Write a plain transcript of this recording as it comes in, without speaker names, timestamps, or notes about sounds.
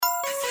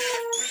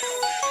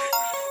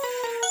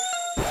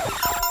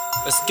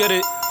Let's get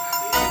it.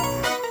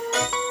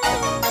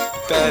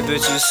 Bad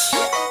bitches.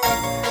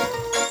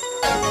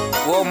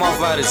 Where all my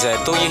riders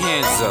at? Throw your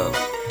hands up.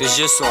 This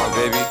your song,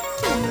 baby.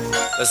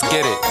 Let's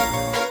get it.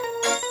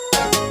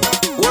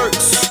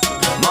 Works.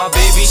 My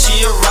baby,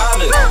 she a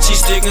rider. She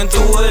sticking to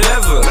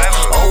whatever.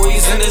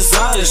 Always in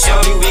designer.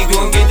 Shawty, we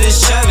gon' get this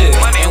cheddar.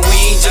 And we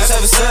ain't just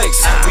having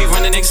sex. We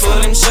running next for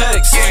them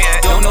checks.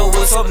 Don't know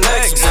what's up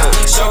next,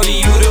 but Shawty,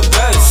 you the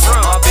best.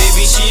 My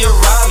baby, she a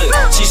rider.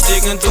 She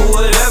sticking to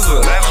whatever.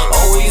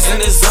 Always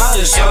in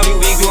designer. Shawty,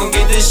 we gon'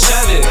 get this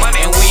cheddar.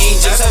 And we ain't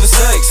just having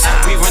sex.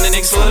 We running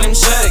next for them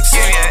checks.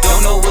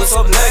 Don't know what's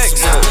up next,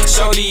 but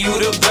Shawty, you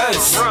the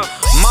best.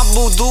 My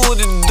boo do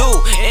what it do.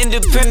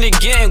 Independent,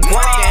 getting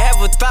guap. Can't have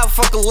a thought,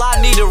 fuck a lot.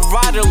 Need a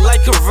rider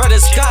like a Retta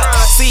Scott.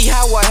 See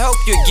how I help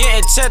you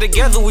getting chat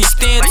together, we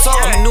stand tall.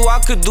 You knew I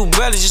could do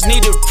better, just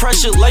needed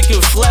pressure like a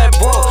flat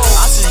ball.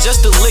 I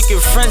suggest the liquor,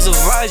 friends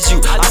advise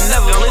you. I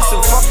never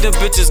listen, fuck them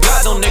bitches.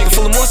 Got no nigga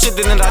full of more shit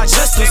than the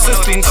digestive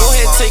system. Go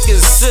ahead, take a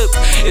sip.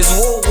 It's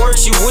what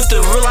works, you with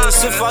the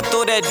realest if I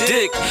throw that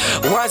dick.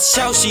 Watch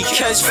how she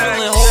catch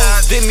feeling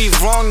hoes. Did me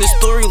wrong, this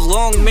story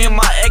long, man.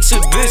 My ex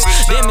a bitch.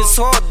 Damn, it's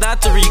hard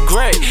not to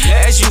regret.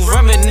 As you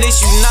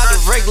reminisce, you not a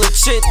regular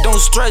chick.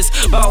 Don't stress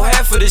about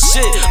half of the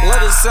shit.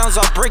 Let it sounds,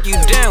 I'll break you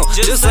down,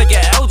 just like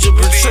an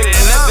algebra trick.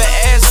 Never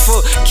ask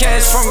for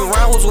cash from me,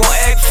 round who's won't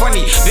act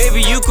funny.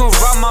 Baby, you can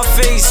rob my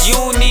face, you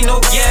don't need no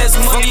gas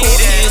money. Fuck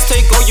audience,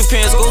 take all your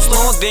pants, go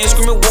slow and dance,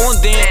 scream it, one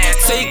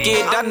dance. Take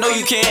it, I know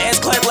you can't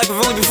ask, clap like a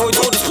villain before he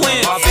told his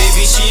plan. My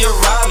baby, she a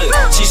rider,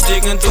 she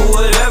sticking to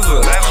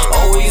whatever.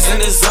 Always in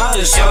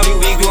designer, Shawty,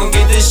 we gon'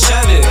 get this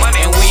cheddar.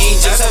 And we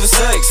ain't just having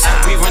sex,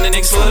 we running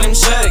next for them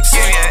checks.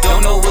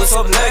 Don't know what's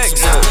up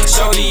next, but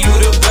Shawty, you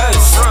the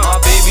best. My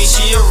baby,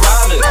 she a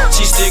rider,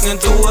 she sticking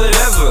to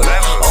whatever.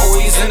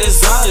 Always in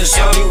designer,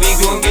 Shawty, we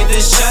gon' get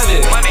this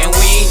cheddar. And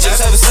we ain't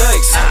just having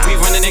sex, we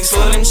running next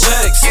for them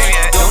checks.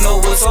 Don't know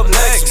what's up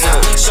next,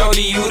 but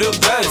Shawty, you the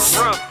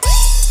best.